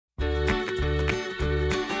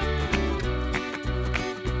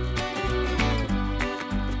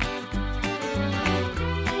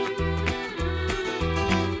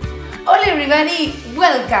everybody,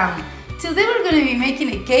 welcome! Today we're going to be making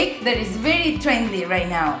a cake that is very trendy right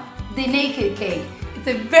now, the naked cake. It's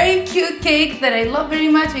a very cute cake that I love very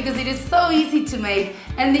much because it is so easy to make,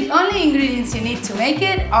 and the only ingredients you need to make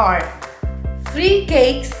it are 3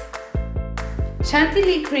 cakes,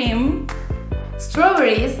 Chantilly cream,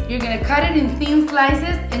 strawberries. You're going to cut it in thin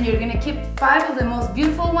slices and you're going to keep 5 of the most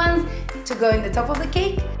beautiful ones to go in the top of the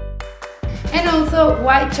cake, and also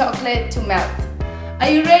white chocolate to melt. Are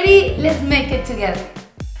you ready? Let's make it together.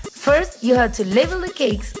 First, you have to label the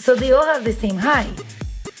cakes so they all have the same height.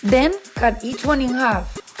 Then, cut each one in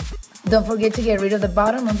half. Don't forget to get rid of the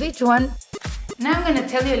bottom of each one. Now I'm going to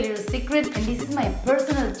tell you a little secret, and this is my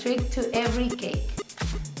personal trick to every cake.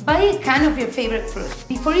 Buy a can of your favorite fruit.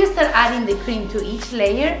 Before you start adding the cream to each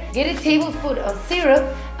layer, get a tablespoon of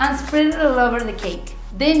syrup and spread it all over the cake.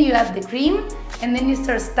 Then you add the cream, and then you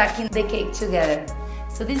start stacking the cake together.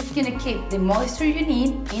 So this is going to keep the moisture you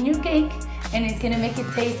need in your cake, and it's going to make it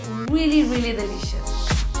taste really, really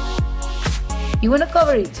delicious. You want to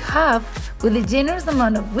cover each half with a generous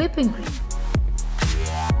amount of whipping cream.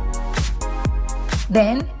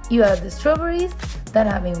 Then you add the strawberries that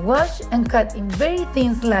have been washed and cut in very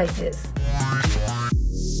thin slices.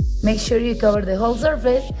 Make sure you cover the whole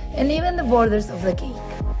surface and even the borders of the cake.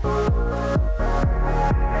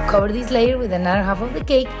 Cover this layer with another half of the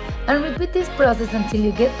cake and repeat this process until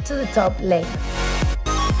you get to the top layer.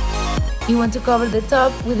 You want to cover the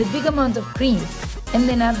top with a big amount of cream and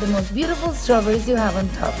then add the most beautiful strawberries you have on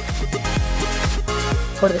top.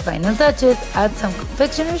 For the final touches, add some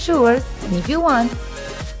confectioner sugars and, if you want,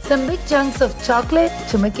 some big chunks of chocolate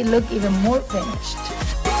to make it look even more finished.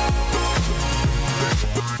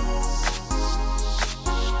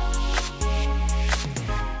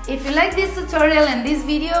 If you like this tutorial and this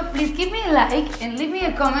video, please give me a like and leave me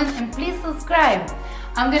a comment, and please subscribe.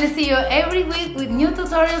 I'm gonna see you every week with new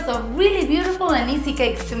tutorials of really beautiful and easy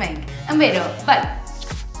cakes to make. LoveBerto, bye!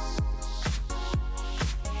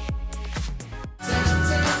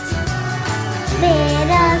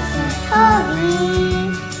 Berto's hobby.